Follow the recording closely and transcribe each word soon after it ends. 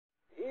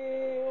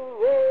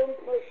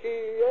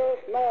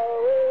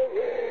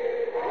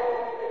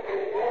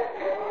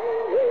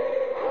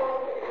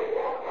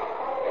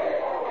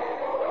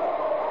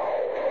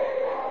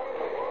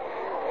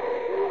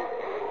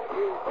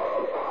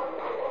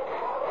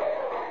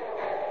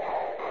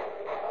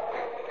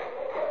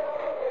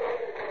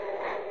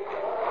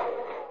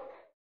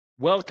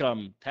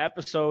Welcome to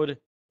episode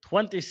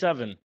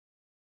 27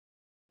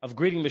 of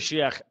Greeting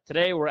Mashiach.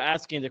 Today we're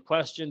asking the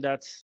question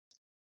that's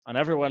on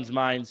everyone's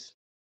minds.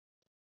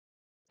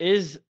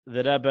 Is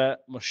the Rebbe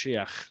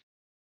Moshiach?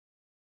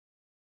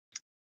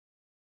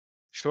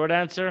 Short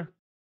answer,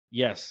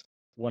 yes,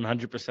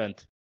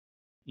 100%.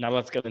 Now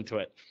let's get into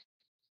it.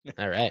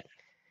 All right.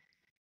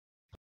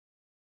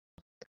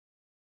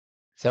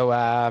 So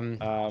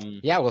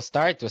we'll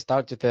start with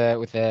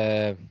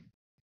the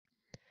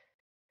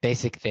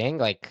basic thing,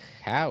 like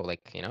how,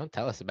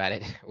 tell us about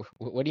it.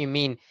 What do you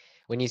mean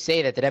when you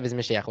say that the Rebbe is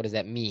Mashiach? What does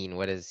that mean?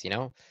 What is,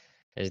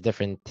 there's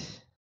different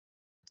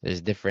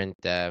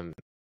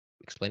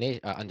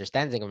explanation,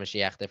 understanding of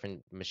Mashiach,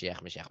 different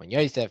Mashiach ben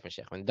Yosef,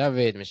 Mashiach ben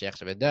David, Mashiach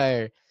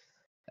Shebedair,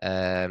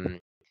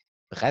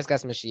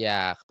 Becheskas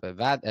Mashiach,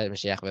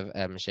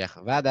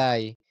 Mashiach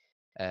Vadai,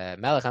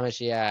 Melech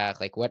HaMashiach.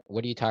 Like what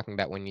are you talking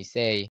about when you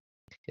say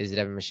is the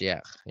Rebbe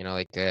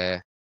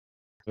Mashiach?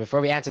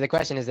 Before we answer the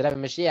question, is the Rebbe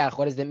Mashiach,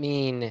 what does it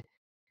mean,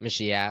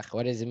 Mashiach?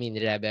 What does it mean,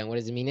 the Rebbe? And what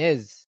does it mean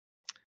is?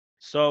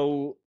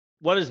 So,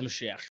 what is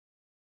Mashiach?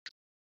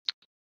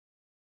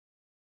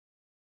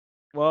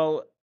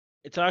 Well,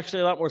 it's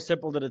actually a lot more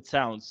simple than it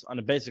sounds on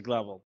a basic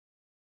level.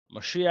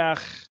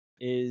 Mashiach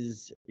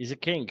is a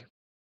king.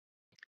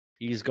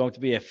 He's going to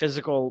be a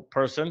physical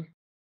person.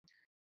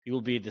 He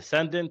will be a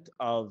descendant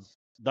of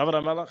David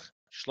HaMelech,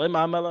 Shlomo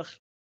HaMelech.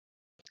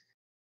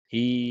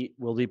 He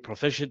will be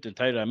proficient in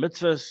Torah and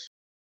mitzvahs.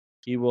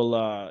 He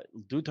will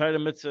do Torah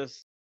and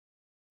mitzvahs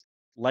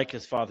like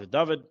his father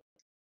David.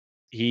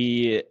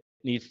 He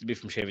needs to be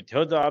from Shevet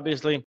Yehuda,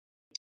 obviously.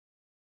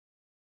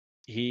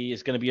 He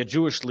is going to be a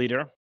Jewish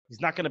leader.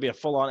 He's not going to be a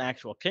full-on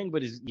actual king,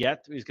 but he's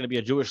going to be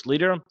a Jewish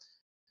leader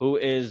who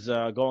is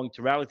going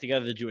to rally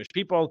together the Jewish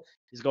people.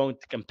 He's going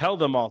to compel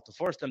them all, to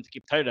force them to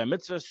keep Torah and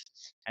mitzvahs,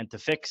 and to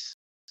fix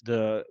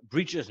the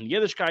breaches in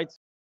Yiddishkeit.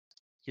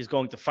 He's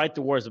going to fight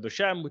the wars of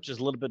Hashem, which is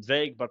a little bit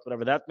vague, but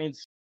whatever that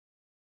means.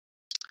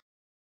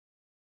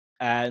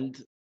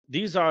 And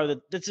this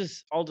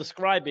is all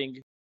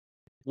describing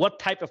what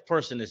type of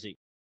person is he.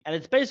 And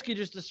it's basically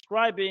just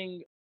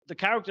describing the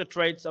character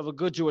traits of a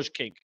good Jewish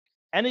king.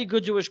 Any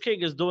good Jewish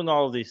king is doing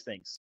all of these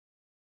things.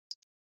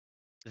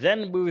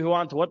 Then we move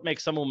on to what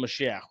makes someone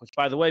Mashiach, which,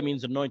 by the way,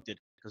 means anointed,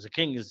 because a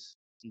king is,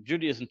 in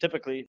Judaism,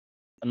 typically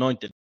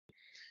anointed.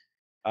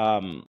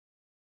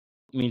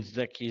 Means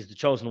that he's the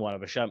chosen one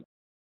of Hashem.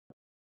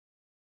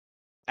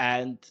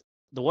 And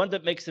the one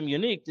that makes him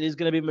unique, that he's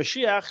going to be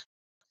Mashiach,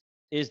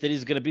 is that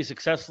he's going to be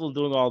successful in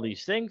doing all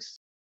these things.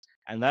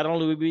 And not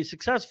only will he be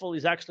successful,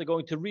 he's actually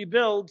going to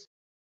rebuild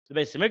the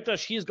Beis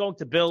HaMikdash. He's going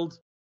to build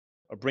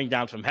or bring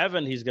down from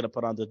heaven. He's going to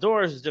put on the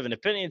doors. There's different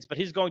opinions, but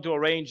he's going to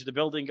arrange the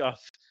building of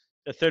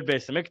the third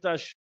Beis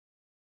HaMikdash.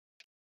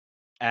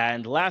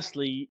 And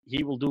lastly,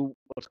 he will do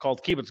what's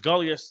called Kibbutz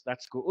Goliath.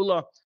 That's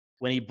Geula,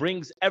 when he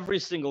brings every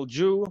single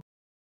Jew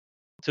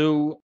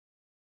to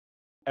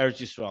Eretz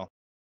Yisrael.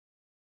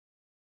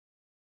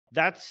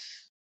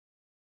 That's,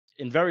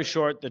 in very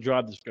short, the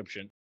job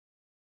description.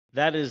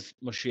 That is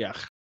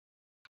Mashiach.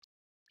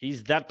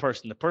 He's that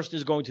person. The person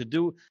is going to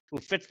do, who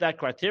fits that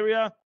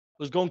criteria,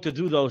 who's going to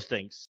do those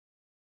things.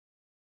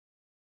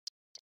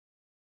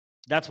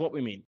 That's what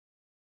we mean.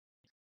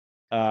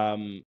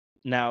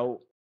 Now,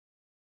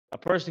 a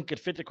person could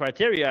fit the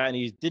criteria and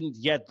he didn't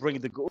yet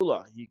bring the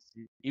Geula.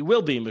 He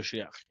will be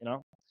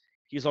Mashiach,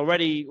 He's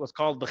already what's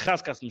called the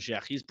Chaskas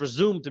Mashiach. He's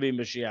presumed to be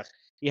Mashiach.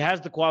 He has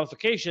the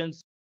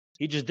qualifications.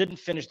 He just didn't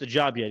finish the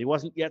job yet. He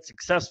wasn't yet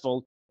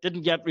successful,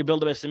 didn't yet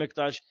rebuild the Beis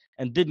HaMikdash,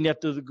 and didn't yet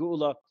do the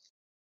Geula,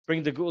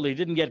 bring the Geula. He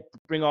didn't yet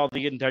bring all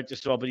the Yidden to Eretz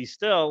Yisrael, but he's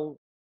still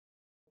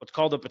what's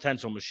called a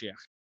potential Mashiach.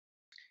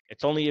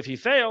 It's only if he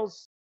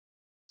fails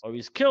or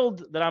he's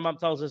killed that Rambam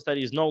tells us that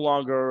he's no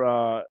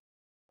longer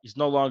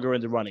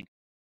in the running.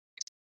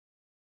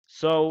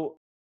 So,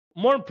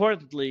 more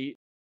importantly,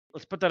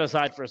 let's put that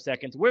aside for a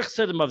second. We're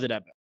Chassidim of the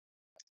Rebbe.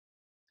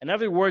 And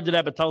every word the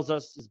Rebbe tells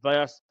us is by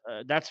us,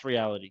 that's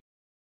reality.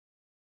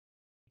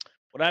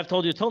 What I've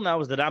told you till now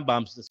is the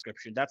Rambam's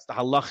description. That's the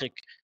halachic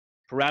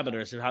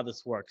parameters of how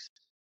this works.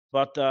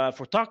 But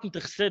if we're talking to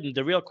Chassidim,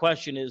 the real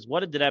question is,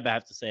 what did the Rebbe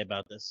have to say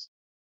about this?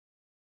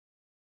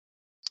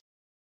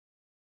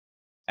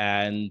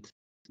 And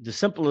the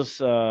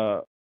simplest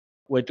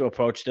way to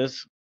approach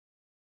this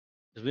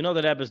is we know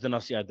that Rebbe is the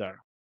Nasi Adar.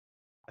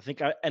 I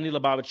think any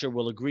Lubavitcher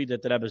will agree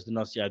that the Rebbe is the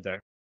Nasi Adar.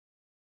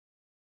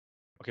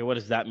 Okay, what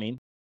does that mean?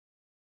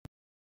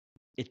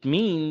 It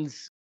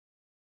means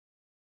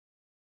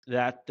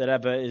that the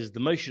Rebbe is the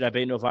Moshe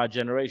Rabbeinu of our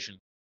generation.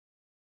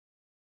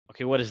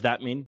 Okay, what does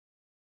that mean?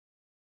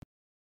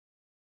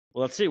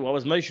 Well, let's see. What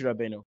was Moshe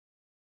Rabbeinu?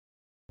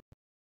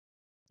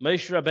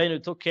 Moshe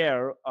Rabbeinu took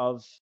care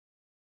of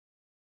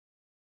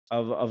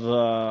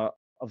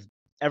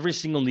every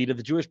single need of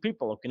the Jewish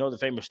people. You know the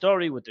famous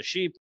story with the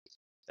sheep,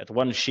 that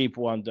one sheep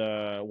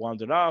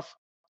wandered off,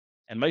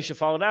 and Moshe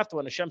followed after,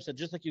 and Hashem said,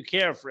 just like you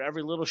care for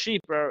every little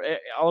sheep or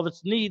all of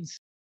its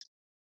needs,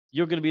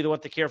 you're going to be the one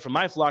to care for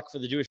my flock, for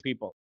the Jewish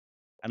people.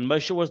 And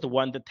Moshe was the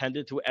one that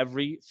tended to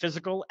every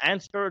physical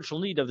and spiritual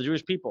need of the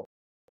Jewish people.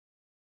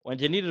 When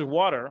they needed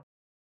water,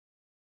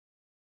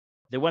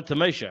 they went to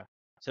Moshe.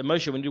 Said,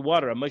 Moshe, we need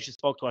water. And Moshe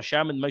spoke to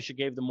Hashem, and Moshe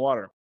gave them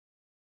water.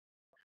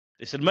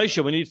 They said,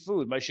 Moshe, we need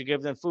food. Moshe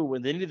gave them food.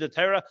 When they needed the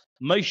Torah,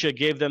 Moshe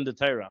gave them the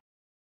Torah.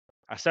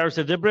 Asar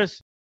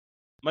Sedibris,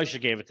 Moshe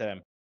gave it to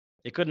them.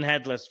 They couldn't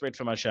handle it straight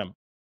from Hashem.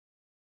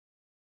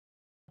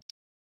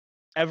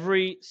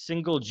 Every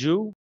single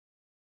Jew,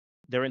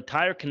 their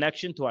entire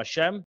connection to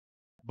Hashem,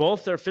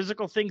 both their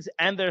physical things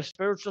and their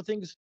spiritual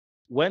things,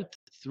 went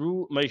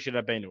through Moshe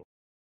Rabbeinu.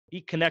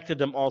 He connected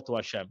them all to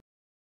Hashem.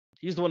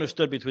 He's the one who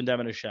stood between them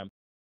and Hashem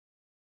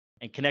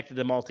and connected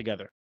them all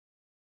together.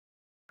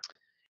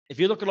 If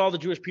you look at all the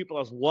Jewish people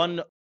as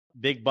one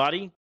big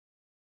body,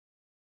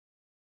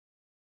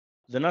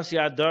 the Nasi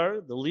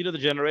Adar, the leader of the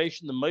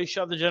generation, the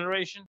Moshe of the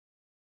generation,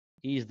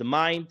 he's the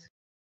mind,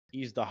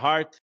 he's the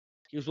heart,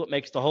 he's what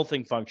makes the whole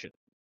thing function.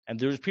 And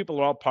the Jewish people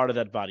are all part of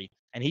that body.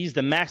 And he's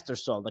the master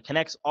soul that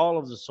connects all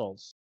of the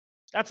souls.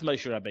 That's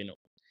Moshe Rabbeinu.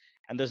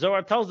 And the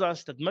Zohar tells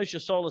us that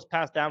Moshe's soul is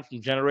passed down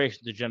from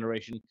generation to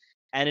generation.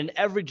 And in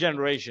every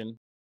generation,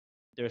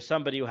 there's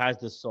somebody who has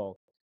this soul.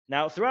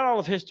 Now, throughout all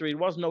of history, it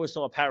wasn't always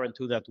so apparent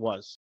who that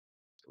was.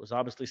 It was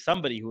obviously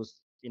somebody who was,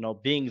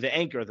 being the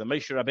anchor, the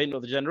Moshe Rabbeinu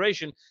of the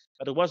generation,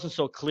 but it wasn't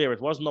so clear. It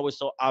wasn't always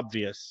so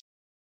obvious.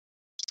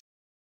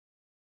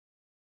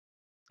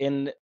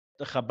 In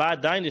the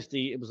Chabad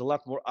dynasty, it was a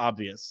lot more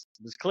obvious.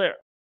 It was clear.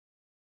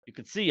 You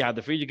could see how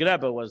the Frierdiker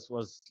Rebbe was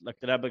like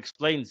the Rebbe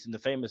explains in the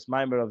famous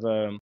mimer of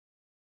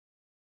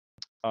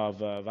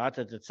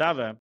Vata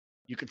Tetzaveh.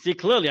 You could see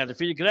clearly how the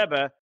Frierdiker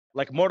Rebbe,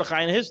 like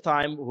Mordechai in his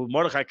time, who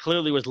Mordechai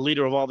clearly was the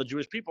leader of all the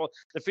Jewish people,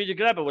 the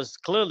Frierdiker Rebbe was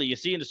clearly, you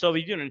see in the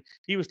Soviet Union,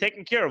 he was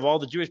taking care of all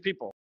the Jewish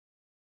people.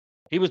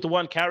 He was the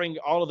one carrying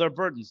all of their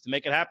burdens to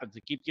make it happen,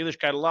 to keep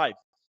Yiddishkeit alive.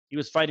 He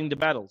was fighting the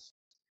battles.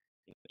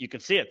 You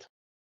could see it.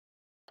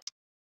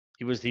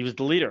 He was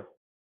the leader.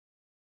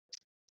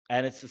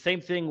 And it's the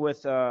same thing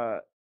with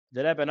the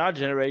Rebbe in our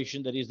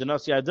generation, that he's the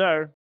Nasi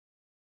Adar.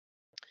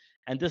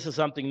 And this is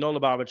something no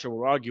Lubavitcher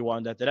will argue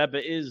on, that the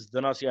Rebbe is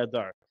the Nasi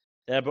Adar.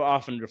 The Rebbe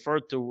often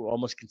referred to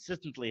almost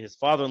consistently his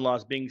father-in-law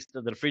as being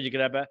the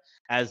Frierdiker Rebbe,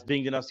 as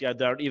being the Nasi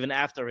Adar, even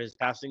after his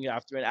passing,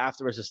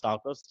 after his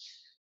Estalkos.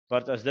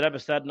 But as the Rebbe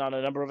said on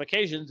a number of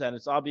occasions, and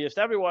it's obvious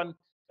to everyone,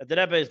 that the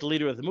Rebbe is the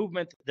leader of the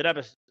movement. The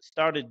Rebbe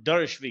started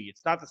Dar Shvi.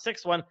 It's not the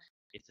sixth one,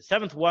 it's the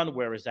seventh one,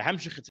 whereas the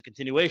Hemshech, it's a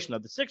continuation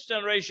of the sixth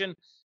generation.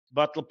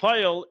 But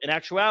L'Poyel, in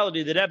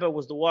actuality, the Rebbe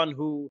was the one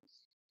who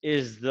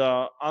is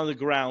the on the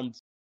ground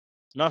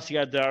Nasi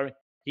Adar.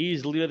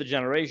 He's the leader of the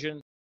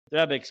generation. The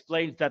Rebbe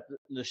explains that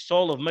the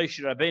soul of Moshe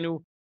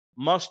Rabbeinu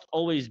must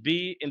always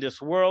be in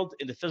this world,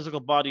 in the physical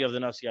body of the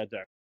Nasi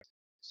Adar.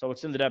 So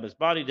it's in the Rebbe's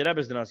body. The Rebbe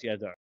is the Nasi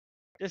Adar.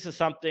 This is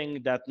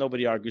something that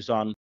nobody argues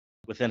on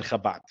within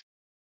Chabad.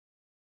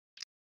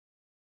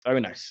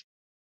 Very nice.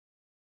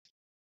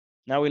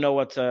 Now we know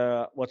what's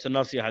a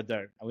Nasi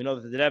Adar, and we know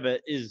that the Rebbe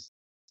is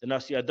the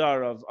Nasi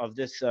Adar of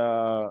this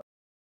Dar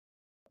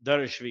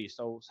Shvi.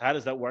 So how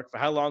does that work? For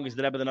how long is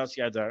the Rebbe the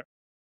Nasi Adar?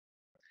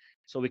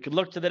 So we could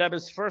look to the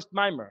Rebbe's first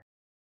mimer.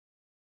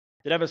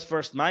 The Rebbe's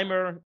first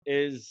mimer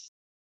is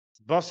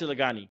Basi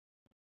Lagani.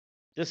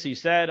 This he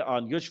said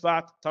on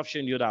Yushvat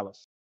Tafshin Yud Aleph.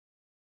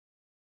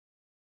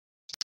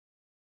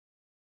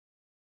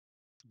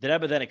 The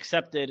Rebbe then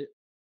accepted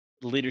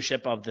the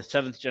leadership of the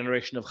seventh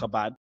generation of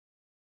Chabad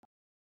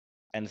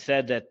and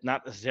said that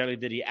not necessarily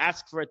did he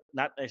ask for it,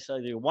 not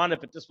necessarily did he want it,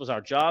 but this was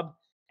our job,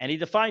 and he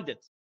defined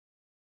it.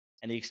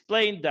 And he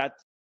explained that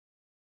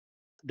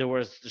the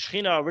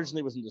Shekhinah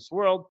originally was in this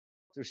world.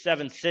 Through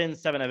 7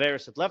 sins, 7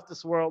 Averis, it left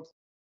this world.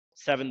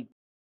 7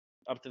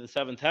 up to the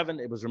 7th heaven,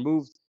 it was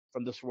removed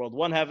from this world.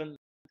 1 heaven,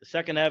 the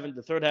 2nd heaven,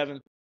 the 3rd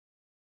heaven,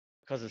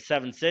 because of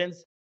 7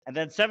 sins. And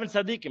then 7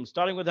 tzaddikim,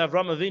 starting with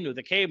Avram Avinu,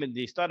 they came and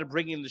they started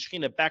bringing the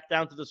Shekhinah back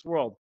down to this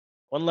world,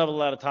 one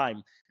level at a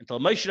time, until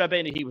Moshe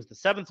Rabbeinu, he was the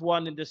 7th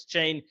one in this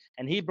chain,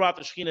 and he brought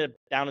the Shekhinah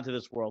down into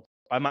this world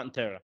by Matan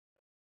Torah.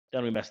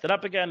 Then we messed it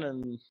up again,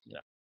 and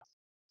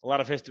a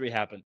lot of history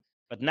happened.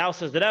 But now,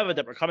 says the Rebbe,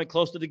 that we're coming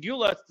close to the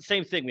Geula, it's the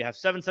same thing. We have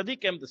 7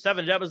 tzaddikim, the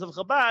 7 Rebbes of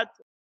Chabad,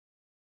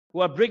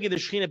 who are bringing the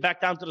Shekhinah back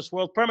down to this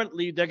world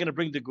permanently. They're going to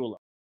bring the Geula.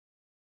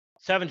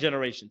 7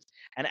 generations.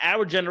 And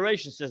our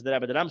generation, says the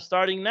Rebbe, that I'm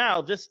starting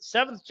now, this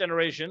 7th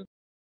generation,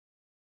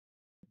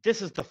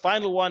 this is the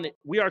final one.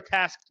 We are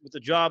tasked with the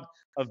job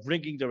of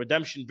bringing the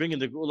redemption, bringing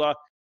the Geula.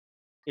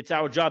 It's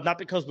our job, not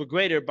because we're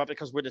greater, but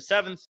because we're the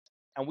 7th,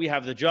 and we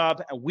have the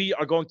job, and we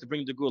are going to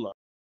bring the Geula.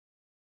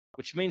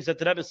 Which means that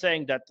the Rebbe is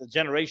saying that the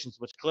generations,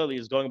 which clearly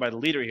is going by the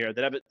leader here,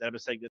 the Rebbe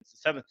is saying that it's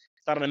the 7th,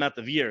 it's not an amount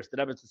of years. The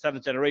Rebbe is the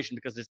 7th generation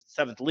because it's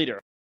the 7th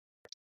leader.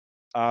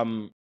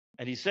 And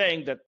he's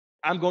saying that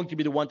I'm going to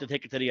be the one to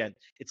take it to the end.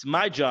 It's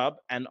my job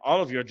and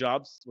all of your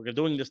jobs, we're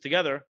doing this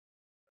together,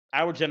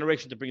 our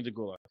generation to bring the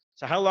Geula.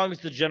 So how long is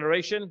the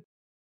generation?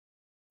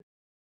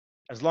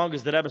 As long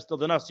as the Rebbe is still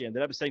the Nasi, and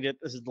the Rebbe is saying that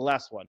this is the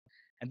last one.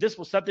 And this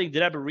was something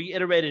the Rebbe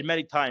reiterated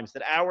many times,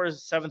 that our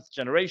 7th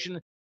generation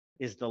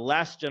is the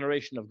last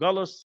generation of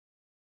Galus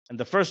and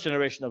the first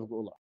generation of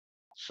Geula.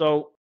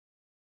 So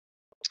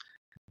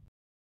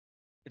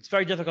it's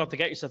very difficult to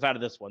get yourself out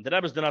of this one. The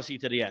Rebbe is the Nasi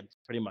to the end,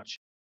 pretty much.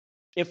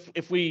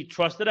 If we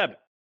trust the Rebbe.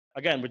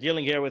 Again, we're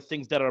dealing here with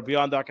things that are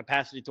beyond our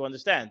capacity to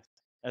understand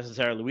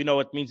necessarily. We know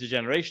what means a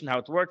generation, how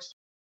it works.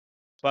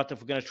 But if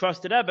we're going to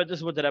trust the Rebbe, this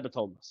is what the Rebbe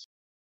told us.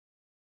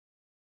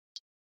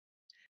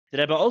 The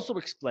Rebbe also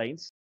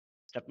explains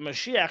that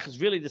Mashiach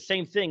is really the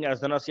same thing as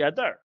the Nasi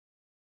Adar.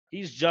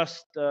 He's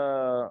just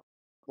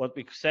what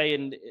we say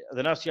in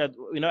the Nasi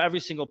Adar. Every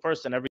single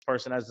person, every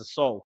person has a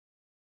soul.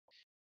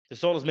 The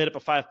soul is made up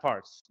of 5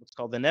 parts. It's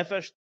called the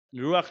Nefesh,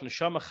 Ruach,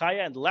 Neshama,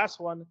 Chaya, and the last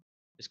one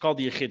is called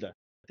the Yechida.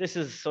 This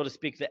is, so to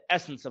speak, the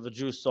essence of a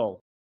Jew's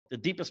soul, the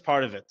deepest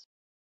part of it,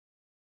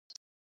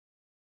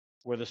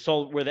 where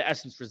the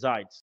essence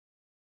resides.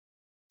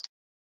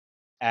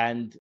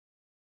 And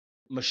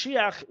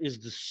Mashiach is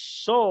the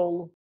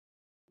soul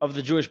of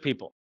the Jewish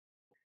people.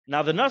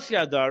 Now, the Nasi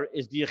Adar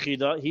is the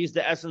Yechida. He's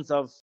the essence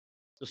of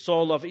the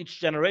soul of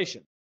each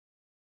generation.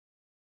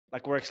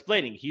 Like we're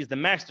explaining, he's the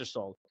master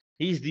soul.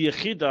 He's the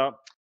Yechida.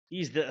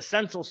 He's the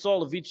essential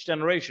soul of each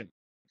generation.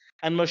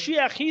 And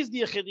Mashiach, he's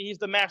the Yechida. He's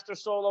the master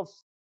soul of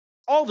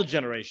all the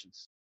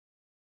generations.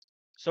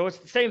 So it's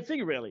the same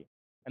thing, really.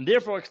 And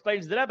therefore,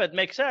 explains the Rebbe, it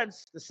makes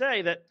sense to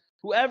say that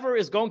whoever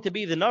is going to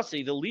be the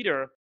Nasi, the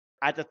leader,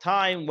 at the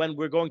time when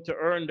we're going to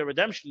earn the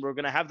redemption, we're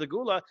going to have the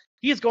Gula,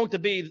 he is going to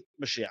be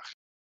Mashiach.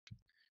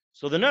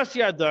 So the Nasi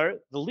Adar,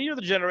 the leader of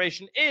the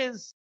generation,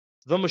 is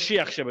the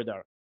Mashiach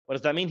Shebadar. What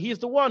does that mean? He is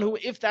the one who,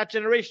 if that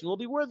generation will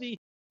be worthy,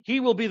 he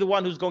will be the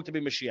one who's going to be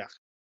Mashiach.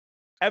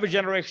 Every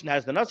generation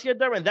has the Nasi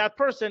Adar, and that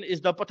person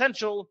is the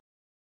potential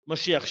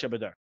Mashiach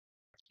Shebadar.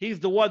 He's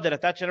the one that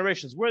if that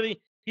generation is worthy,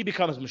 he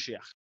becomes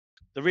Mashiach,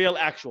 the real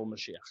actual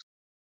Mashiach.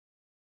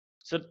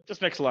 So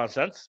this makes a lot of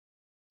sense.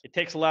 It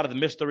takes a lot of the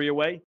mystery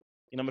away.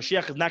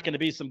 Mashiach is not going to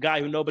be some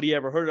guy who nobody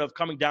ever heard of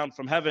coming down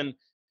from heaven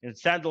in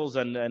sandals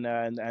and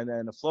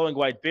a flowing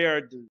white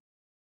beard.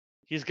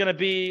 He's going to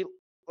be,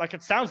 like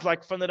it sounds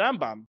like from the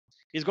Rambam,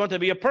 he's going to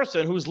be a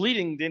person who's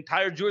leading the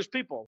entire Jewish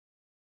people.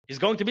 He's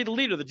going to be the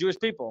leader of the Jewish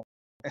people.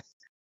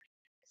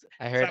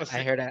 I heard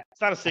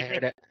it's not a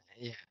secret.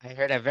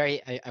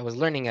 I was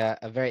learning a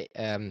very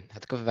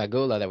Hatkuf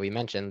Vagula that we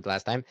mentioned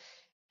last time,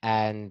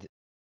 and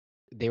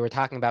they were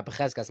talking about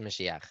Bechezkas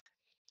Mashiach,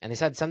 and they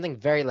said something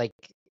very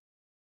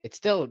it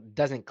still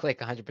doesn't click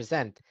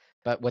 100%,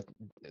 but what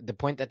the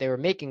point that they were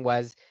making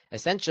was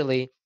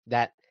essentially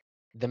that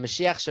the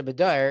Mashiach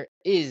Shebadar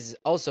is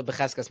also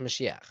Bechezkas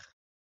Mashiach,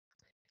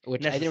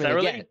 which I didn't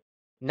really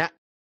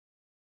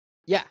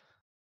get.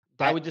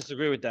 I would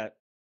disagree with that.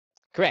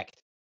 Correct.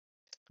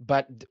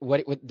 But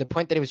what the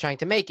point that he was trying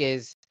to make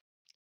is,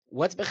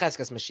 what's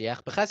Bechezkas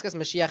Mashiach? Bechezkas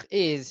Mashiach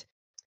is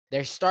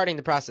they're starting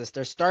the process.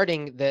 They're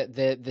starting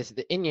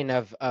the Indian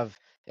of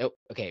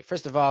okay.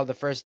 First of all, the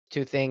first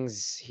 2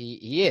 things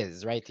he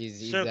is right.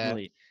 He's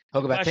certainly.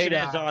 The question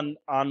is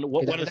on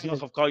what does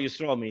Yaakov Kol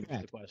Yisrael mean?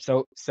 Right.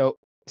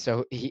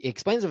 So he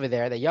explains over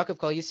there that Yaakov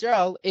Kol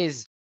Yisrael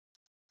is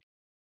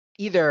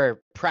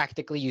either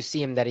practically you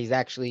see him that he's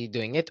actually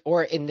doing it,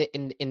 or in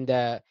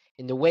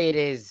the way it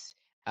is.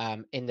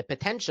 In the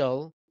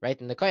potential, right,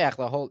 in the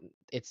koyach,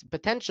 it's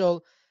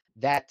potential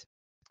that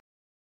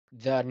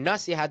the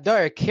Nasi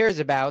Hadar cares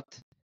about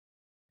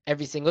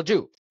every single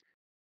Jew.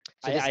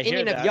 So this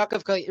Indian of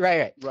Yaakov,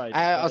 right.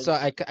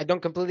 I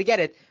don't completely get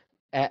it,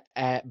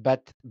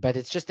 but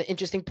it's just an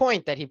interesting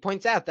point that he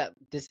points out that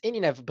this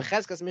Indian of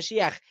Bechezkas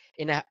Mashiach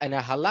in a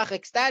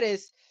halachic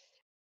status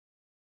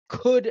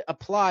could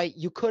apply.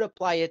 You could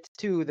apply it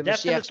to the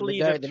Mashiach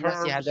Hadar, the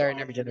Nasi Hadar in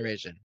every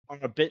generation. Are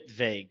a bit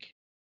vague.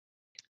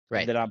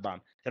 Right. The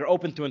Rambam. They're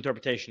open to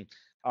interpretation.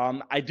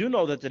 I do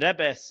know that the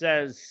Rebbe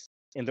says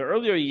in the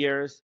earlier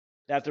years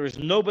that there is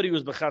nobody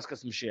who's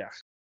Bechezkas Mashiach.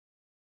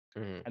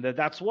 And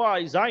that's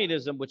why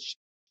Zionism, which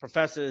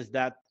professes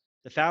that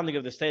the founding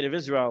of the state of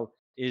Israel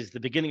is the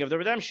beginning of the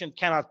redemption,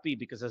 cannot be,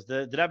 because as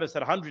the Rebbe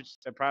said hundreds,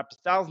 perhaps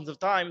thousands of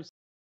times,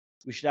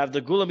 we should have the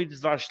Gula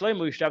Mitzvah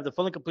Shlema, we should have the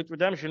full and complete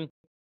redemption,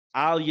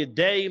 Al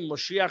Yedei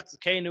Moshiach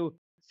Tzekenu,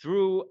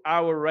 through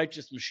our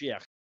righteous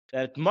Mashiach.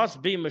 That it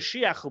must be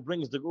Mashiach who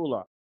brings the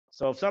Gula.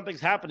 So if something's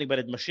happening,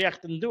 but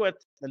Mashiach didn't do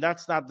it, then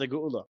that's not the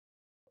Geula.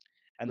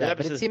 And the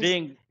Rebbe says,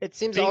 it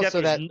seems also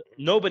that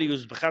nobody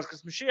who's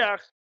Bechezkas Mashiach,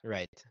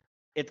 right?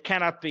 It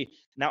cannot be.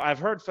 Now, I've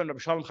heard from Rabbi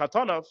Shalom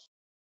Chatonov,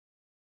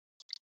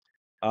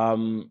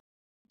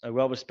 a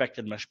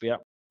well-respected mashpia,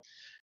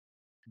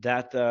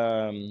 that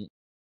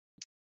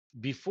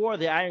before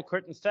the Iron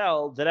Curtain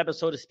fell, the Rebbe,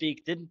 so to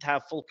speak, didn't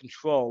have full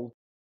control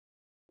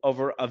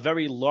over a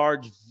very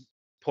large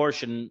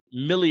portion,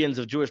 millions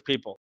of Jewish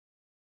people.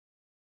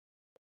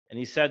 And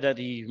he said that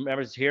he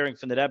remembers hearing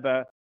from the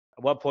Rebbe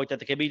at one point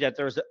that it can be that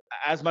there's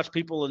as much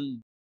people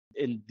in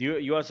the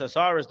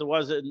USSR as there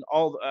was in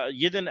all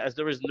Yidden as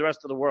there is in the rest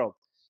of the world.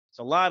 It's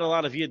a lot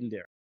of Yidden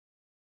there.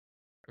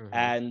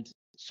 And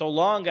so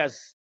long as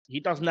he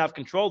doesn't have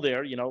control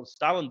there,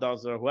 Stalin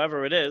does or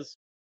whoever it is,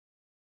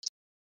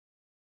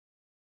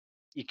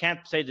 you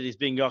can't say that he's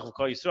being Yaakov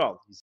Kol Yisrael.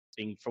 He's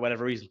being, for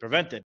whatever reason,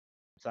 prevented.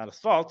 It's not his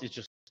fault. He's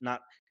just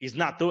not. He's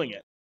not doing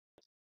it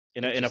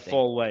in a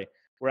full way.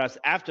 Whereas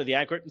after the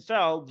Iron Curtain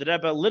fell, the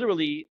Rebbe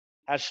literally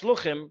has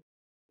shluchim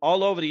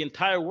all over the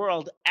entire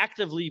world,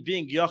 actively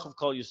being Yochav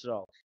Kol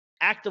Yisrael,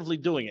 actively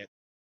doing it.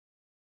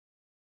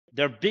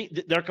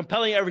 They're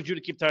compelling every Jew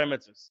to keep Torah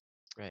mitzvahs.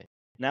 Right.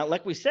 Now,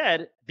 like we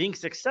said, being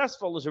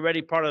successful is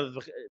already part of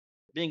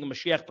being a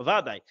Mashiach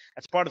Bavadai.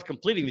 That's part of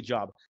completing the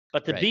job.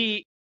 But to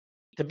be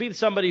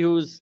somebody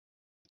who's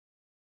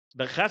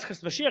the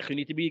Chazkas Mashiach, you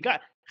need to be a guy.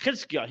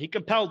 Chizkiah, he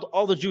compelled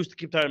all the Jews to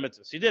keep Torah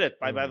mitzvahs. He did it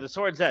by the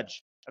sword's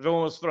edge.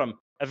 Everyone was from.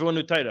 Everyone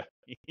knew Torah.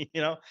 You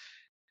know.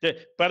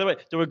 By the way,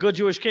 there were good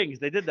Jewish kings.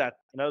 They did that.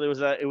 You know,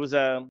 it was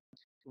a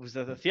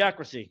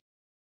theocracy.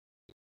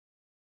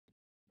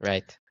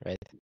 Right.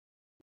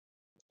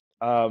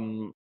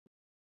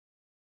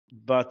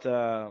 But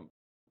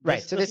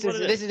right. So this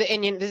is the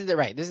Indian. This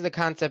is the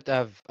concept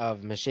of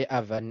Mashiach,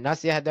 of a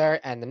Nasi Hadar,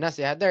 and the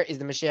Nasi Hadar is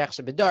the Mashiach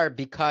Shebedar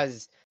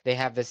because they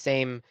have the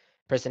same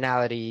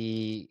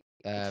personality.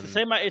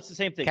 It's the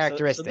same thing.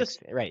 Characteristics,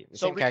 right?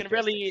 So we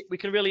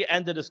can really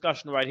end the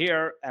discussion right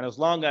here, and as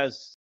long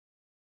as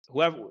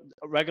whoever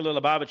regular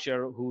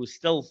Lubavitcher who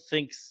still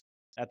thinks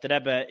that the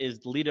Rebbe is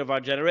the leader of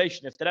our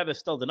generation, if the Rebbe is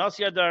still the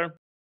Nasi Hadar,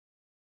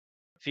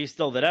 if he's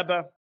still the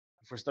Rebbe,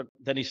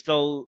 then he's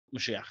still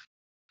Mashiach.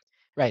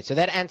 Right. So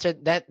that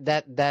answered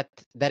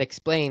that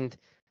explained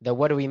the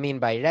what do we mean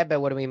by Rebbe?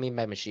 What do we mean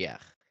by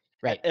Mashiach?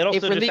 Right. It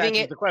also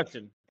answers the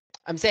question.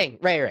 I'm saying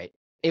right.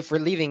 If we're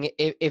leaving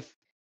it,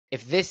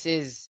 if this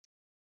is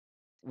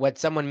what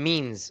someone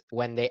means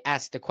when they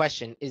ask the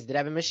question, is the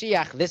Rebbe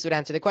Mashiach? This would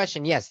answer the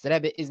question. Yes, the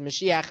Rebbe is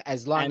Mashiach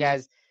as long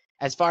as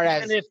far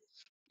as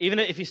even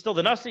if he's still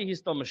the Nasi, he's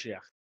still Mashiach.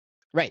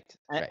 Right.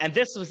 And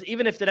this was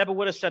even if the Rebbe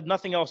would have said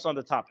nothing else on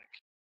the topic.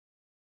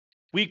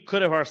 We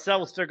could have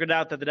ourselves figured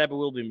out that the Rebbe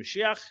will be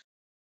Mashiach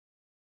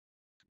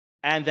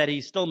and that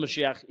he's still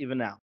Mashiach even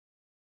now.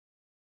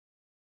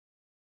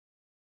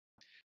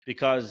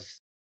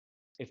 Because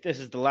if this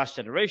is the last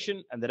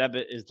generation and the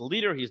Rebbe is the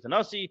leader, he's the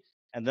Nasi,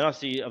 and the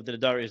Nasi of the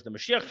Hadar is the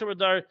Mashiach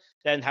Shebedar,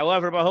 then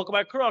however, by hook or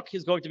by crook,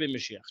 he's going to be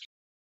Mashiach.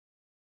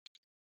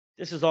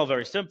 This is all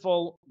very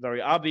simple,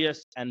 very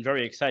obvious, and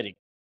very exciting.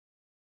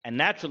 And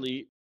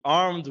naturally,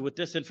 armed with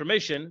this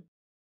information,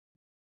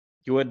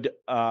 you would,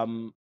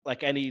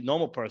 like any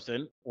normal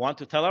person, want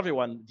to tell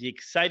everyone the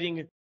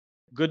exciting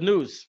good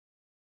news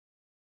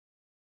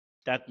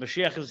that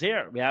Mashiach is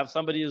here. We have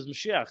somebody who's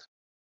Mashiach,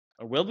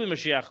 or will be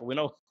Mashiach. We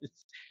know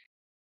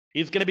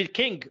he's going to be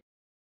king.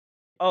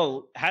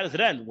 Oh, how does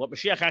it end? What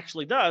Mashiach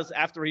actually does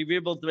after he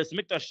rebuilds the Beis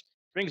Mikdash,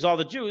 brings all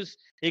the Jews,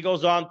 he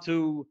goes on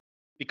to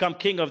become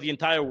king of the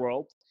entire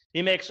world.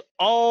 He makes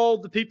all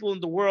the people in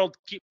the world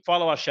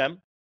follow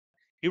Hashem.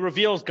 He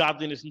reveals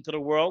godliness into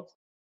the world.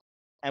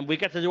 And we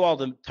get to do all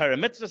the Torah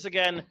mitzvahs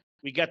again.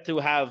 We get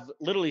to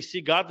literally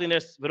see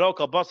godliness.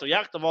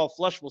 All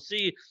flesh will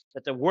see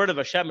that the word of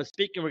Hashem is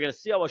speaking. We're going to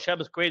see how Hashem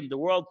is creating the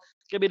world.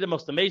 It's going to be the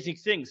most amazing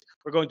things.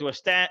 We're going to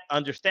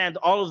understand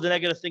all of the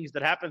negative things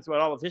that happen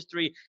throughout all of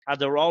history, how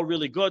they're all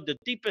really good. The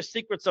deepest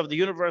secrets of the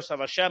universe,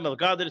 of Hashem, of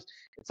godliness,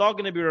 it's all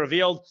going to be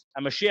revealed.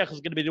 And Mashiach is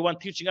going to be the one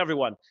teaching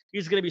everyone.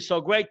 He's going to be so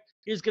great.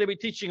 He's going to be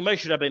teaching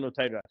Moshe Rabbeinu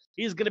Torah.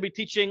 He's going to be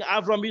teaching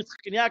Avram,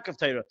 Yitzchak, and Yaakov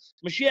Torah.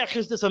 Mashiach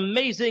is this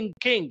amazing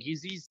king.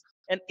 He's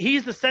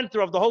the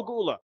center of the whole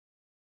Geula.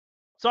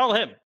 It's all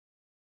him.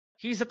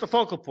 He's at the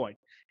focal point.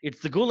 It's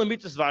the Geula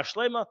Mitzvah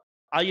V'Ashlema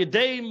Al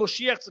Yedei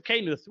Moshiach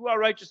Tzekenu, through our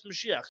righteous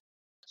Mashiach.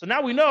 So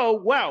now we know,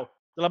 wow,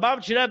 the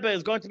Lubavitcher Rebbe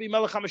is going to be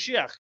Melech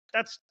HaMashiach.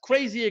 That's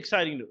crazy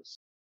exciting news.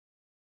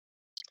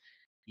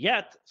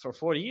 Yet, for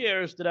 40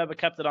 years, the Rebbe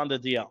kept it on the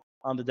DL,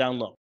 on the down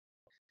low.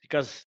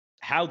 Because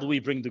how do we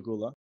bring the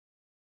Geula?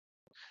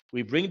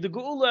 We bring the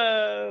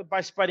Geula by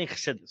spreading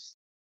Chassidus.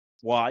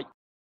 Why?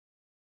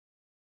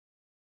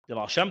 The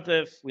Baal Shem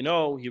Tov, we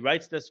know, he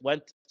writes this,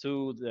 went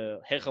to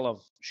the Hechel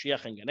of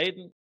Mashiach in Gan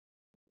Eden,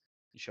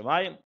 in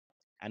Shemayim,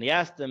 and he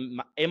asked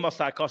him, when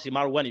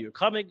are you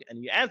coming? And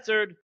he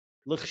answered,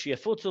 when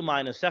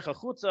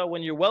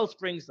your well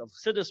springs of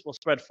Chassidus will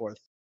spread forth.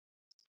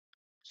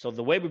 So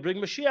the way we bring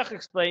Mashiach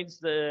explains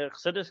the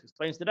Chassidus,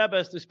 explains the Rebbe,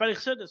 is to spread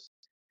Chassidus.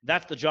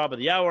 That's the job of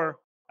the hour.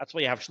 That's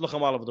why you have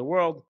Shluchim all over the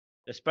world.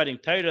 They're spreading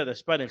Torah, they're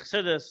spreading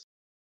Chassidus,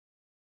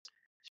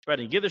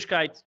 spreading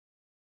Yiddishkeit.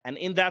 And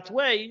in that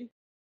way,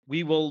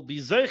 we will be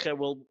Zeiche,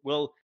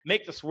 we'll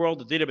make this world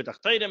the Dira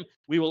B'Tachteidim,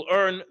 we will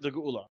earn the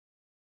Geula.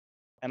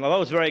 And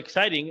although it's very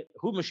exciting,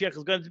 who Mashiach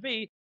is going to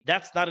be,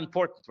 that's not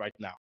important right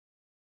now.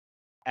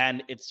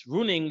 And it's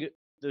ruining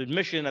the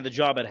mission and the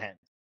job at hand.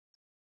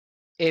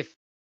 If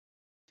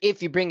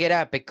you bring it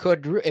up, it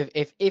could,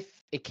 if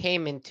it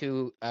came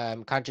into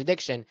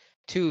contradiction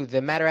to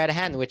the matter at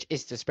hand, which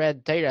is to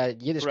spread Torah,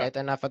 Yiddishkeit,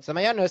 and Afat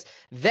Samayanos,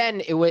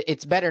 then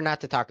it's better not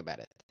to talk about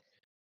it.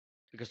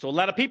 Because to a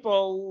lot of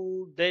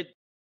people, they're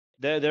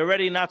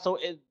already not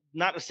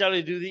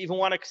necessarily do they even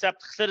want to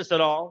accept Chassidus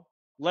at all,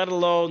 let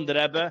alone the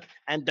Rebbe,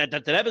 and that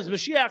the Rebbe is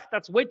Mashiach,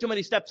 that's way too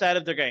many steps out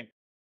of their game.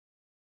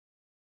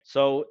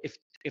 So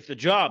if the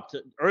job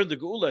to earn the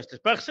Geula is to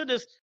spread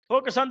Chassidus,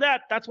 focus on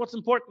that. That's what's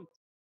important.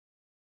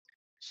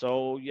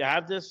 So you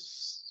have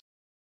this,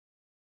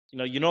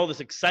 this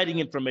exciting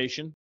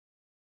information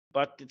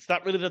but it's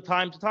not really the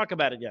time to talk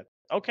about it yet.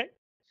 Okay.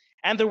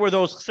 And there were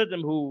those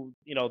Chassidim who,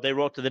 they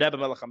wrote to the Rebbe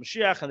Melech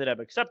HaMashiach, and the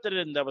Rebbe accepted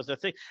it, and that was the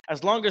thing.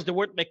 As long as they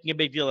weren't making a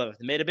big deal out of it.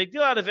 They made a big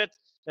deal out of it,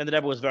 then the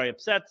Rebbe was very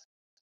upset,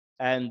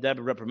 and the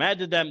Rebbe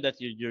reprimanded them that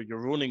you're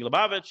ruining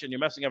Lubavitch, and you're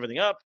messing everything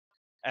up,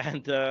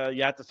 and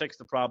you have to fix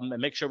the problem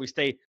and make sure we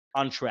stay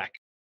on track.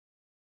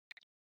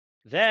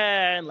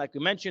 Then, like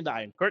we mentioned, the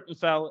Iron Curtain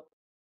fell.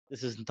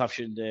 This is in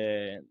Tafshin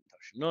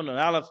Nun and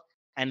Aleph,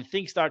 and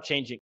things start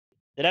changing.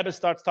 The Rebbe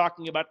starts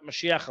talking about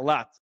Mashiach a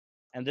lot.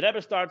 And the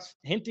Rebbe starts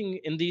hinting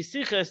in these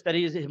sikhs that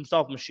he is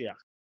himself Mashiach.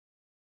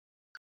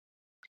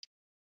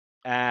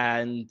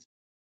 And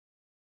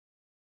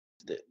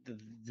the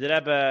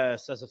Rebbe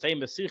says a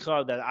famous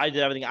sikha that I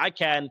did everything I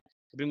can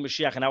to bring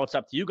Mashiach, and now it's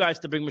up to you guys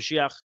to bring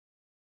Mashiach.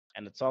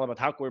 And it's all about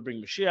how can we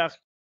bring Mashiach.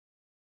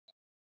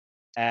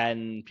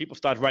 And people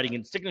start writing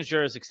in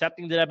signatures,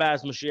 accepting the Rebbe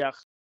as Mashiach,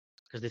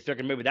 because they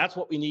figure maybe that's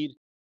what we need.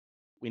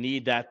 We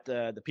need that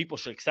the people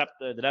should accept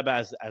the Rebbe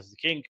as the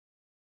king.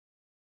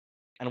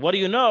 And what do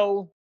you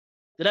know?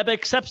 The Rebbe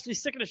accepts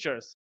these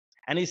signatures.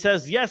 And he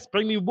says, yes,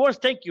 bring me more,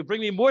 thank you, bring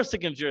me more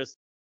signatures,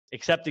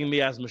 accepting me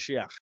as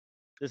Mashiach.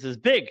 This is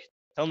big.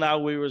 Till now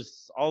we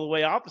was all the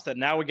way opposite.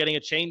 Now we're getting a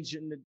change.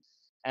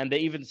 And they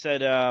even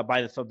said,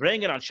 by the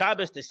Fabringen on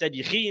Shabbos, they said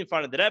Yechi in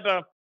front of the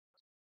Rebbe.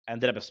 And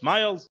the Rebbe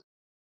smiled.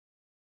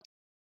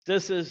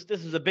 This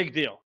is a big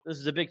deal. This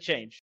is a big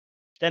change.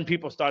 Then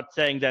people start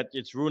saying that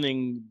it's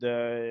ruining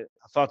the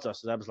Hafatzah.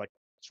 So that was like,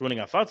 it's ruining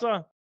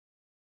Hafatzah.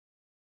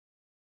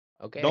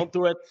 Okay. Don't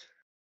do it.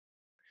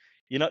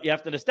 You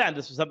have to understand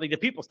this was something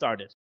that people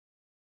started.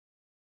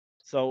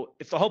 So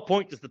if the whole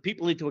point is the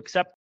people need to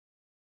accept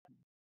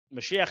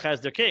Mashiach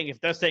as their king,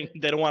 if they're saying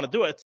they don't want to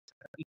do it,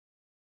 it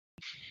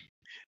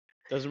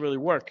doesn't really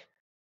work.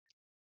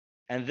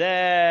 And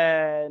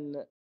then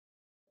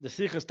the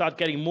Sikhs start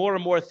getting more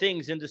and more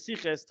things in the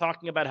Sikhs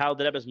talking about how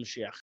the Rebbe is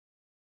Mashiach.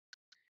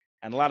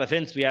 And a lot of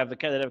hints we have, the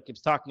Rebbe keeps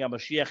talking about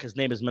Mashiach, his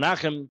name is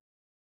Menachem.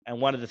 And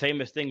one of the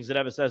famous things the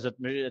Rebbe says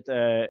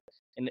that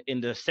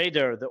in the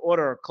Seder, the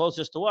order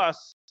closest to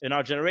us in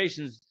our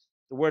generations,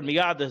 the word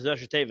Miyad is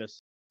Rosh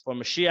Tevis. For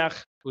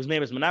Mashiach, whose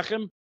name is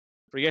Menachem,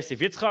 for Yosef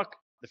Yitzchak,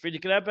 the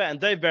Friedrich Rebbe, and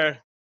Deber.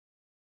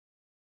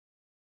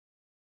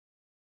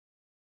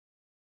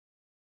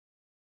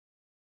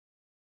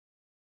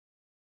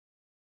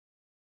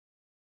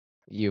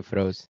 You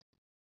froze.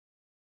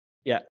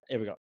 Yeah, here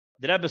we go.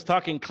 The Rebbe is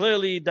talking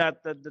clearly that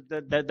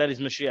is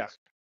Mashiach.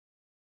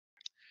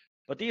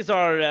 But these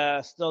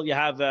are still, you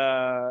have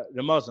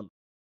Ramazim.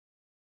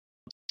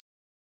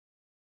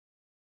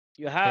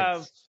 You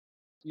have,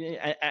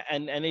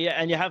 and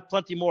you have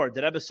plenty more.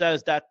 The Rebbe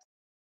says that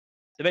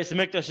the Beis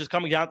Hamikdash is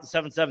coming down to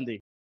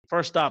 770.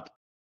 First stop.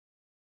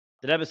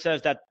 The Rebbe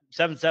says that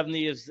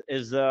 770 is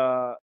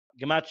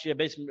Gematria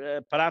Beis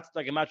Paratzta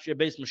Gematria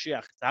Beis Mashiach.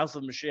 It's the house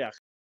of Mashiach.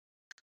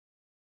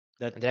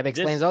 The Rebbe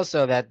explains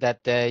also that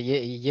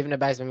Yivne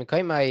Beis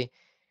Mekaymai.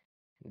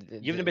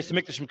 Yivne Beis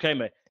Hamikdash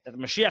Mekaymai. That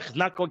Mashiach is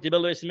not going to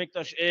build Beis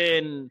Hamikdash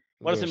in.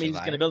 What does it mean? He's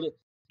going to build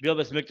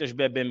Beis Hamikdash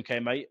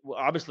B'Mekaymai.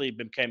 Obviously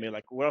B'Mekaymai.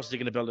 Like where else is he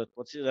going to build it?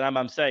 What's the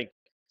Rambam saying?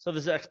 So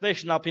there's an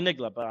explanation al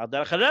Pinigla. But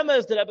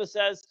the Rebbe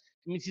says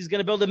it means he's going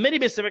to build a mini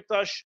Beis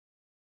Hamikdash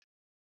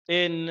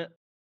in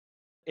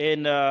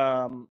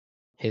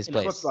his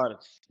place.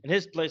 In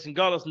his place in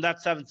Galus, and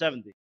that's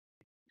 770.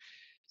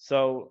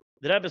 So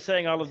the Rebbe is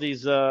saying all of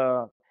these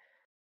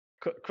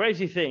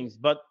crazy things,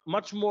 but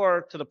much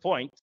more to the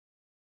point.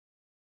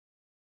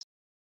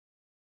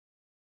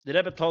 The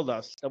Rebbe told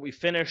us that we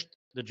finished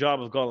the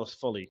job of Galus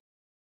fully.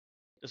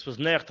 This was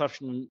Neach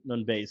Tafshin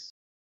Nun Beis.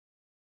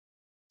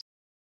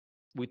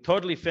 We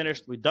totally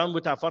finished. We're done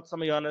with Afat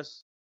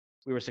Samayanis.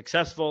 We were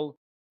successful.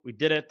 We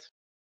did it.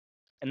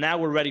 And now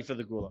we're ready for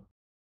the Gula.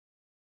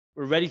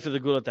 We're ready for the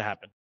Gula to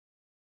happen.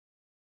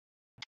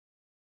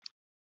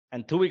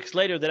 And 2 weeks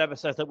later, the Rebbe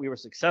says that we were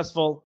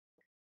successful,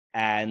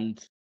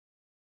 and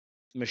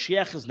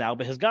Mashiach is now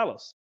Behis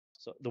Galus.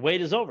 So the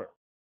wait is over.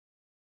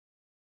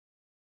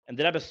 And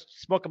the Rebbe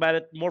spoke about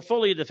it more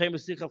fully, the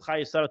famous Sikh of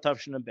Chai Yisara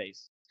Tavshin and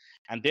Beis.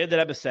 And there the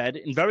Rebbe said,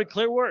 in very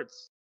clear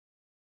words,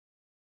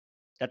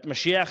 that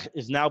Mashiach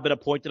is now been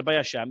appointed by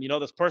Hashem.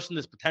 This person,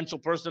 this potential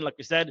person, like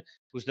we said,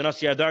 who's the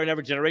Nasi Adar in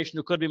every generation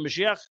who could be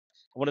Mashiach.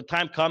 And when the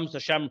time comes,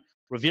 Hashem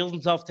reveals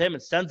himself to him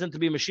and sends him to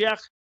be Mashiach,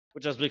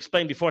 which, as we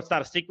explained before, it's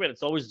not a secret.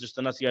 It's always just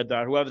the Nasi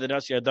Adar. Whoever the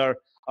Nasi Adar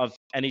of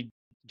any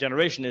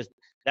generation is,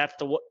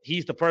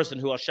 he's the person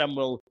who Hashem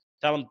will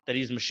tell him that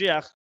he's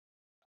Mashiach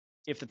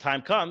if the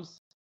time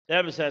comes. The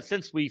Rebbe said,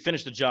 since we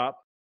finished the job,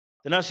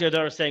 the Nasi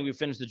Adar is saying we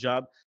finished the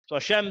job. So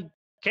Hashem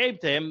came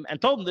to him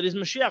and told him that he's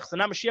Mashiach. So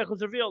now Mashiach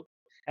was revealed.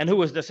 And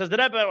who is this? Says the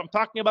Rebbe, I'm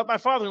talking about my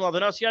father-in-law, the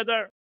Nasi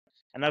Adar.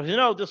 And as you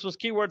know, this was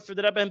keyword for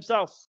the Rebbe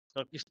himself.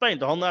 So he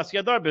explained the whole Nasi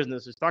Adar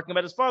business. He's talking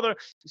about his father.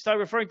 He started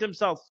referring to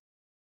himself.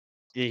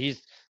 The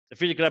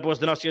Friedrich Rebbe was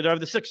the Nasi Adar of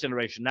the 6th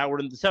generation. Now we're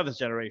in the 7th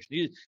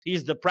generation.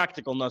 He's the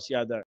practical Nasi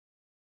Adar.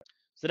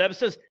 So the Rebbe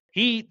says,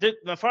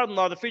 my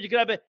father-in-law, the Friedrich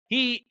Rebbe,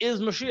 he is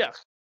Mashiach.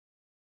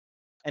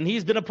 And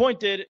he's been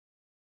appointed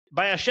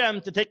by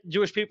Hashem to take the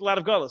Jewish people out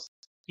of Galus.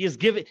 He has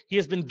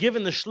been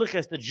given the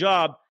shlichus, the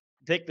job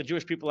to take the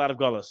Jewish people out of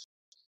Galus.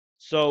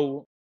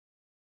 So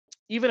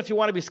even if you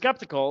want to be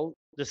skeptical,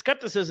 the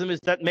skepticism is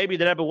that maybe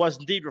the Rebbe was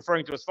indeed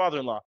referring to his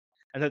father-in-law,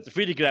 and that the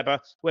Friedrich Rebbe,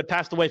 who had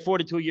passed away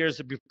 42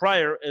 years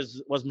prior,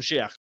 was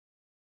Mashiach.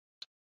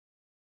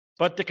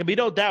 But there can be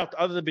no doubt,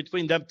 other than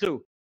between them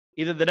two,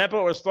 either the Rebbe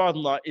or his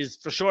father-in-law is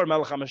for sure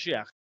Melech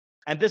HaMashiach.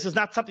 And this is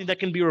not something that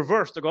can be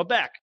reversed or go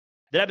back.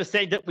 The Rebbe is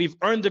saying that we've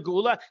earned the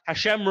Geula.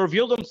 Hashem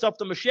revealed himself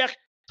to Mashiach,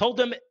 told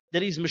him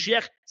that he's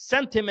Mashiach,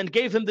 sent him and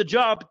gave him the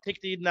job to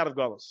take the Eden out of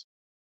Galus.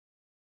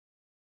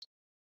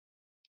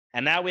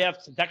 And now we have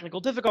some technical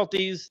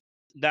difficulties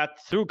that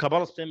through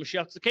Kabbalah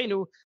Mashiach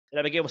Tzekenu, the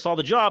Rebbe gave us all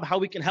the job, how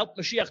we can help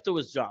Mashiach do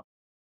his job.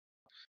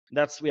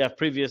 We have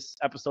previous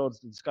episodes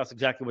to discuss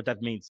exactly what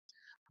that means.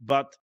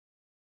 But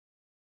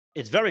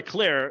it's very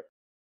clear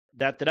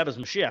that the Rebbe is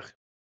Mashiach.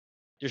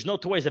 There's no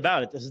two ways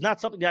about it. This is not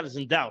something that is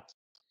in doubt.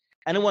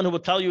 Anyone who will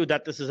tell you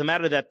that this is a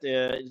matter that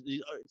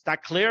it's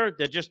not clear,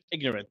 they're just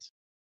ignorant.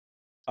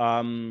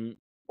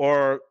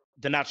 Or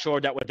they're not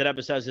sure that what the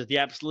Rebbe says is the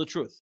absolute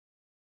truth.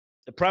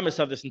 The premise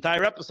of this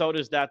entire episode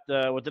is that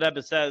what the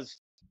Rebbe says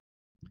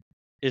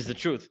is the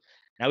truth.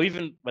 Now,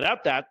 even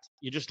without that,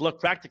 you just look,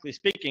 practically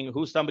speaking,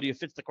 who's somebody who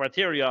fits the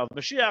criteria of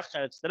Mashiach,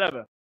 and it's the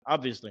Rebbe,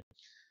 obviously.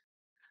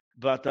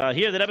 But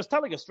here the Rebbe is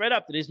telling us straight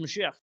up that he's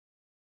Mashiach.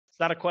 It's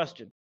not a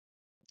question.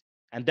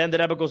 And then the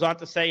Rebbe goes on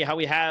to say how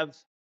we have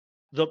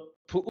the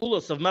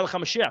pu'ulos of Melech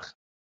HaMashiach.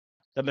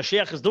 That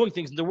Mashiach is doing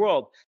things in the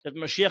world. That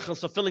Mashiach is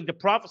fulfilling the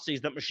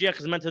prophecies that Mashiach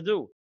is meant to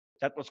do.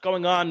 That what's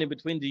going on in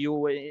between the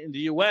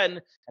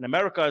UN and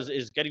America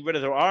is getting rid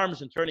of their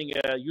arms and turning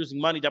using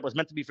money that was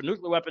meant to be for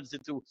nuclear weapons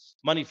into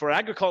money for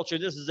agriculture.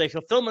 This is a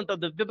fulfillment of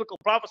the biblical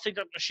prophecy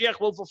that Mashiach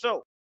will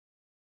fulfill.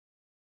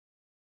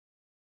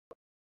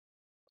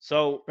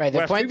 So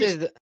the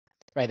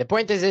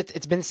point is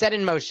it's been set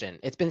in motion.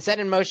 It's been set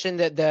in motion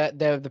that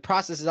the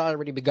process has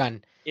already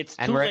begun.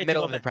 And we're in the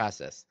middle of the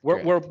process.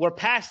 We're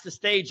past the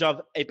stage of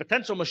a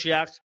potential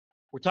Mashiach.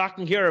 We're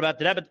talking here about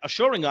the Rebbe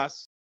assuring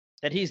us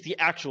that he's the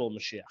actual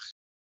Mashiach.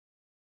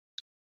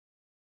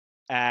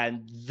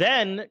 And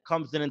then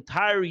comes an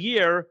entire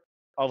year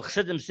of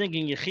Chassidim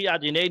singing Yechi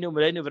Adinenu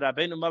Merenu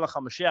V'Rabbeinu Melech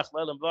HaMashiach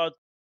Le'elam V'ad.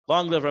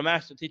 Long live our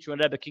master, teacher,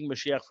 and Rebbe, King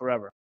Mashiach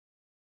forever.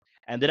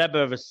 And the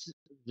Rebbe was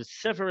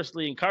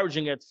vociferously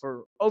encouraging it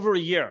for over a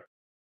year.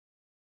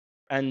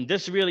 And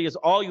this really is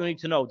all you need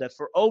to know, that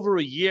for over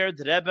a year,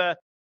 the Rebbe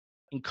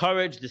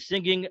encouraged the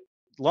singing,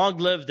 long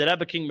live the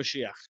Rebbe King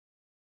Mashiach.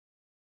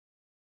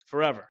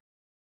 Forever.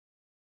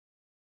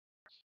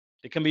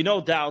 There can be no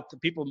doubt that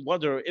people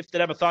wonder if the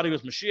Rebbe thought he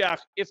was Mashiach,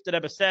 if the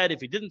Rebbe said,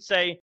 if he didn't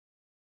say.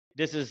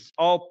 This is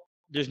all,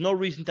 there's no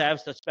reason to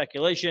have such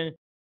speculation.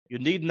 You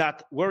need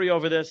not worry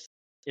over this.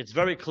 It's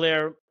very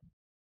clear.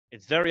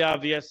 It's very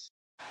obvious.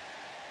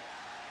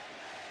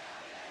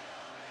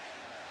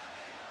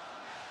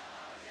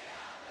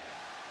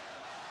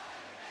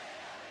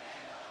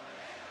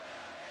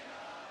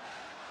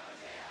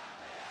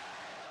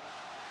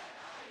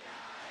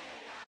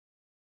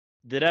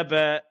 The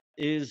Rebbe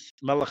is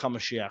Melech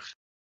HaMashiach.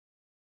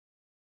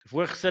 If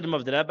we're Chassidim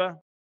of the Rebbe,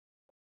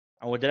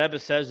 and what the Rebbe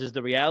says is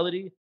the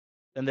reality,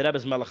 then the Rebbe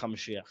is Melech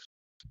HaMashiach.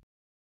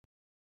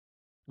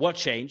 What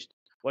changed?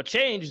 What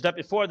changed that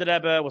before the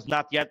Rebbe was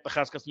not yet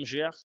B'chaskas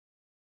Mashiach.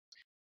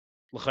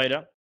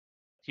 L'chayra.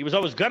 He was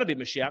always going to be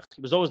Mashiach.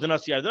 He was always the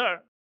Nasi Yadar,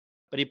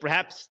 but he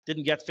perhaps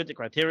didn't yet fit the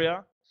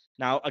criteria.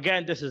 Now,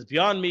 again, this is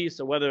beyond me,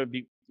 so whether it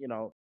be,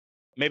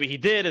 maybe he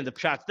did and the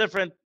pshat's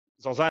different.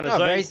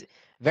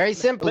 Very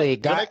simply,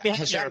 God.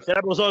 The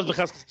Rebbe was always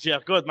B'chaskas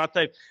Mashiach. Good,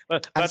 Matay.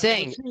 But I'm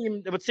saying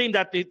it would seem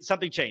that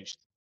something changed.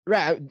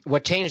 Right.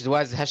 What changed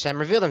was Hashem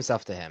revealed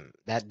himself to him.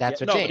 That's what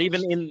changed. But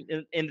even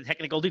in the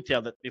technical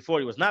detail, that before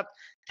he was not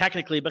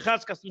technically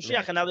B'chaskas Mashiach,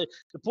 right. And now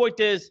the point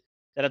is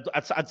that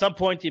at some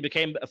point he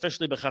became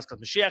officially B'chaskas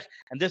Mashiach,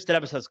 and this the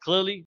Rebbe says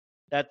clearly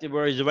that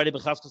where he's already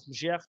B'chaskas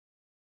Mashiach.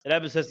 The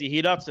Rebbe says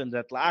and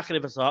that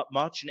la'achriv is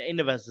much and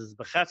einav is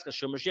B'chaskas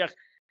Shel Mashiach.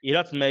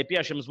 Yiratzon me'pi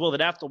Hashem's will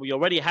that after we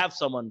already have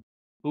someone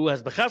who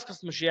has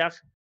B'chaskas Mashiach,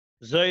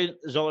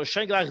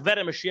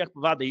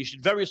 you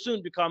should very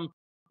soon become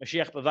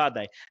Mashiach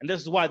Bavadai. And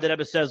this is why the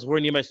Rebbe says we're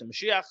in Yemais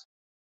Mashiach,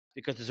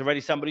 because there's already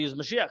somebody who's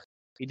Mashiach.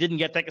 He didn't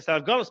get taken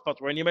out of Galus,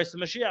 but we're in Yemais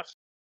Mashiach.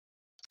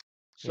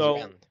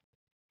 So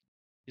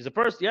he's a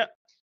person, yeah.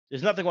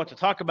 There's nothing more to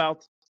talk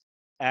about,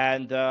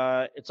 and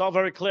it's all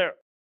very clear.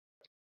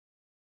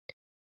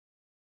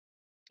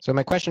 So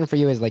my question for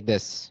you is like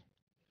this.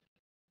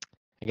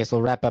 I guess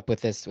we'll wrap up with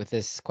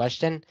this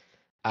question.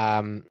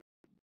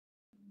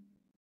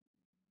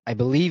 I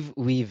believe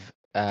we've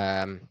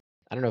I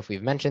don't know if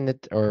we've mentioned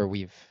it or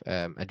we've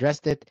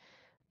addressed it,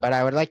 but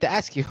I would like to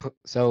ask you.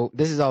 So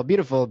this is all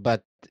beautiful,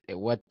 but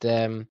what?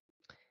 I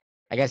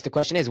guess the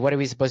question is, what are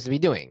we supposed to be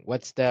doing?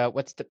 What's the?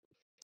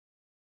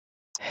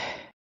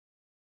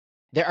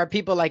 There are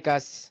people like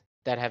us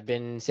that have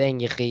been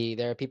saying Yechi.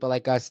 There are people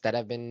like us that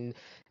have been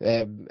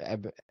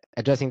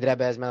addressing the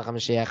Rebbe as Melech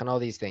HaMashiach and all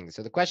these things.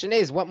 So the question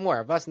is, what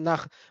more?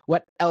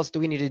 What else do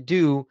we need to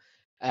do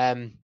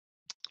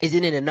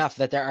isn't it enough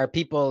that there are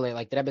people,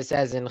 like the Rebbe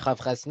says in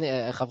Chav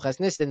Ches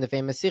Nis, in the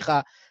famous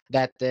Sikha,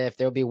 that if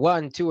there will be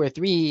 1, 2, or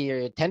 3,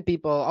 or 10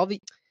 people,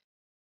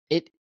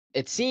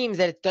 it seems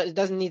that it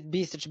doesn't need to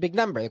be such a big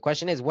number. The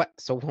question is, what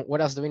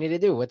else do we need to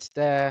do? What's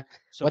the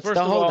First of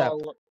holdup?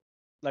 all,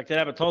 like the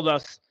Rebbe told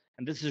us,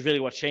 and this is really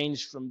what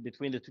changed from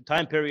between the two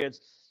time periods,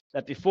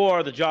 that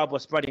before the job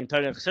was spreading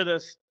Torah and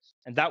Chassidus,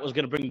 and that was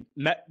going to bring,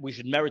 we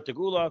should merit the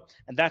Gula,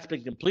 and that's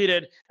been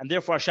completed, and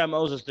therefore Hashem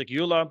owes us the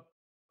Gula.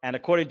 And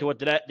according to what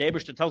the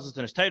Eibishter tells us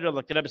in his Torah,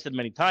 like the Rebbe said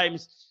many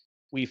times,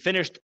 we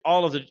finished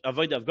all of the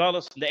Avodah of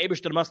Galus, and the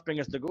Eibishter must bring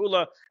us the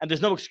Gula, and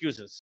there's no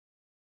excuses.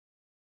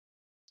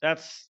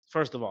 That's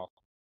first of all.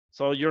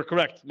 So you're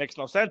correct. Makes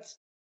no sense.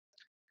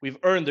 We've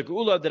earned the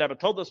Geula. The Rebbe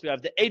told us we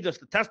have the Eidos,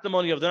 the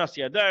testimony of the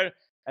Nasi Adar,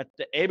 that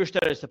the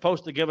Eibishter is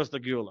supposed to give us the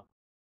Geula.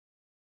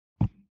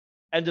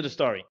 End of the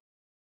story.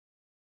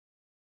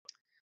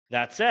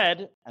 That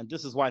said, and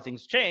this is why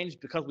things change,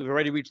 because we've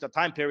already reached that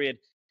time period.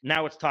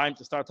 Now it's time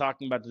to start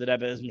talking about the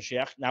Rebbe as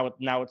Mashiach.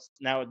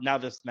 Now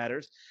this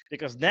matters,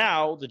 because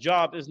now the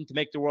job isn't to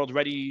make the world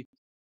ready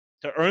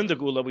to earn the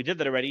Geula. We did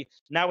that already.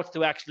 Now it's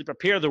to actually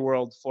prepare the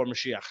world for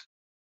Mashiach,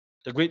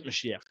 the great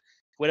Mashiach.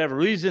 For whatever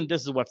reason,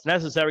 this is what's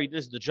necessary.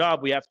 This is the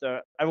job.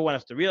 Everyone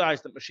has to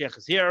realize that Mashiach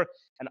is here,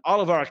 and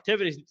all of our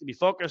activities need to be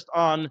focused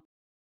on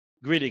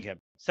greeting him,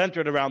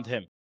 centered around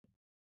him.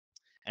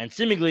 And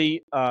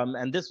seemingly,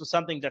 and this was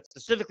something that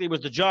specifically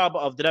was the job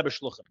of the Rebbe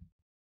Shluchim.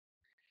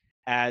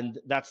 And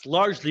that's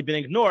largely been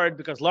ignored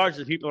because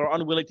largely people are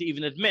unwilling to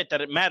even admit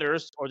that it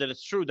matters or that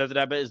it's true that the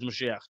Rebbe is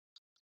Mashiach.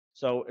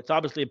 So it's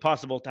obviously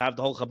impossible to have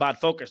the whole Chabad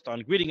focused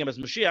on greeting him as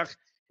Mashiach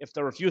if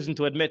they're refusing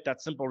to admit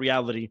that simple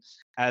reality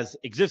as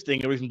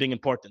existing or even being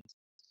important.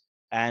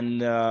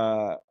 And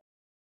I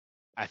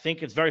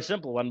think it's very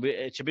simple.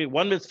 It should be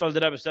one mitzvah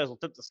that Rebbe says, we'll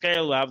tip the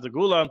scale, we'll have the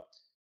Gula.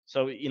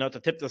 So, to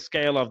tip the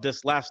scale of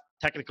this last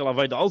technical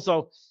avodah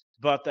also.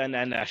 But, and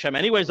Hashem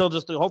anyways, the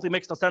whole thing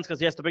makes no sense because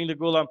he has to bring the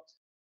Gula.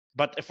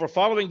 But if we're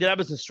following the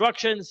Rebbe's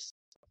instructions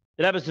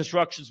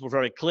were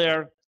very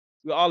clear.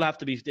 We all have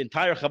to be, the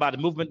entire Chabad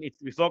movement needs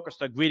to be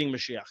focused on greeting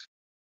Mashiach.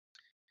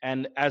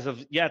 And as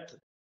of yet,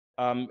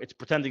 it's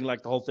pretending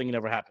like the whole thing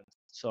never happened.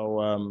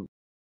 So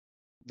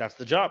that's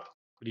the job.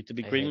 We need to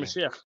be greeting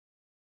Mashiach.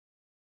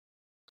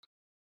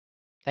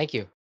 Thank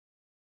you.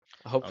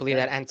 Hopefully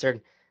that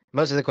answered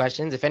most of the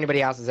questions. If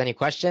anybody else has any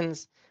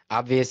questions,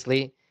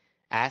 obviously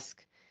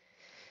ask.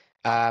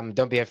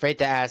 Don't be afraid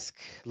to ask.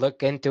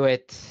 Look into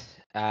it.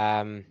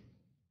 And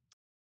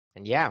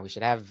yeah, we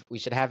should have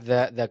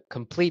the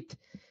complete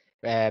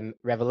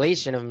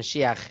revelation of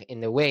Mashiach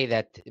in the way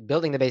that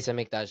building the Beis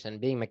HaMikdash and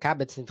being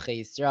Mekabetz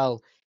Nidchei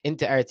Yisrael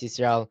into Eretz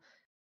Yisrael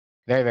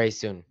very, very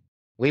soon.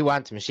 We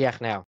want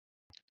Mashiach now.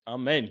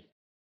 Amen.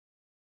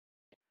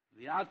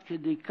 ועד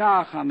כדי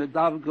כך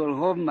המדב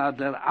גולהוב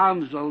מהדר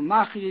עם זול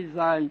מחי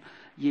זין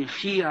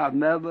יחי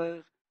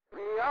המלך